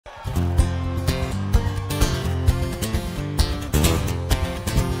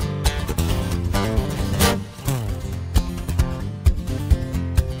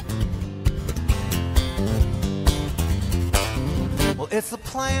It's a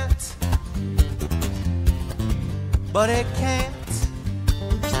plant, but it can't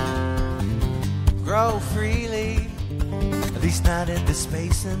grow freely, at least not in this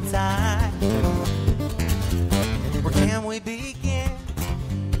space and time. Where can we begin?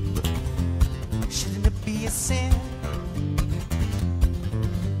 Shouldn't it be a sin?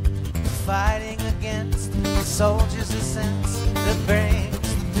 Fighting against the soldier's sense that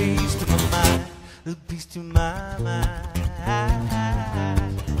brings the peace to my mind, the peace to my mind.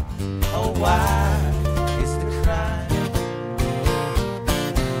 Oh, why is the crime?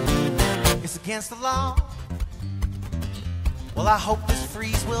 It's against the law. Well, I hope this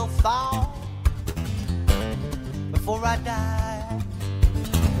freeze will thaw before I die,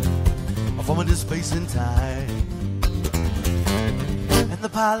 or from into space and time. And the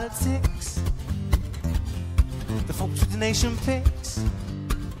politics, the folks who the nation picks,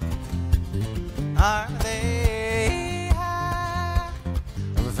 are they high?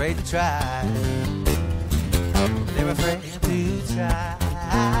 I'm afraid to try. They're afraid to try.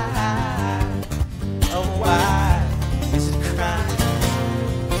 Oh, why is it crime?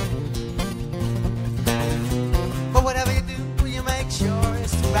 But whatever you do, you make sure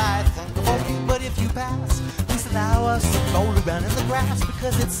it's the right thing for you. But if you pass, please allow us to roll around in the grass,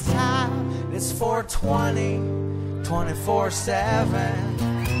 because it's time. It's 420, 24/7,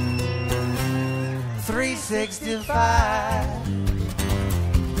 365.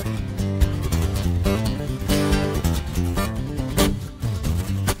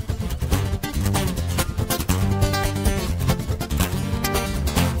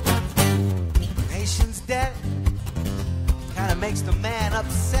 Nation's debt kinda makes the man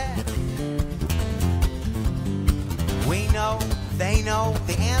upset. We know, they know,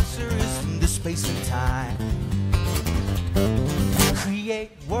 the answer is in the space and time.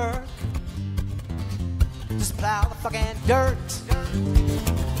 Create work, just plow the fucking dirt.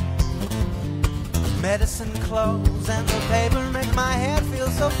 Medicine, clothes, and the paper make my head feel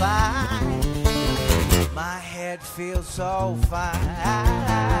so fine. My head feels so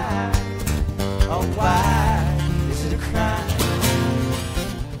fine. Oh, why is it a crime?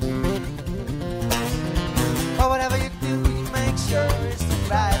 Or whatever you do, you make sure it's the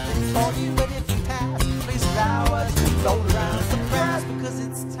right thing for you. But if you pass, please allow us to roll around the grass, because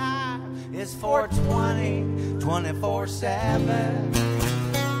it's time. It's 420, 24/7,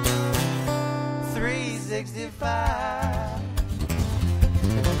 365.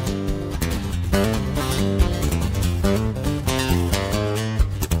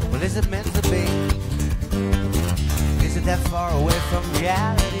 Well, is it meant to be? Is it that far away from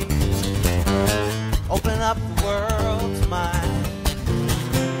reality? Open up the world's mind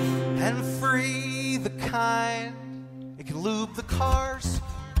and free the kind. It can lube the cars,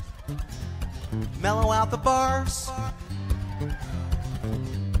 mellow out the bars,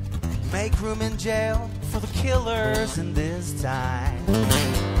 make room in jail for the killers in this time.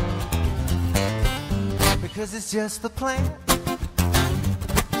 Because it's just the plan,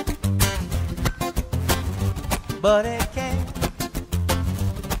 but it can't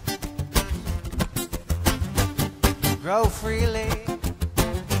grow freely,